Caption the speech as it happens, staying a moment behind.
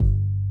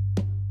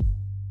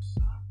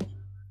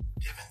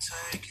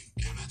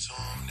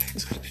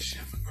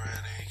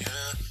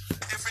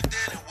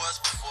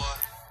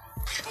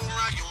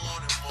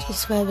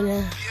Just vibing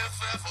it,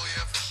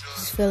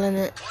 just feeling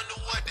it,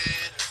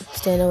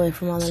 staying away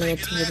from all the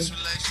negativity.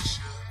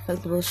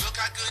 Fuck the bullshit.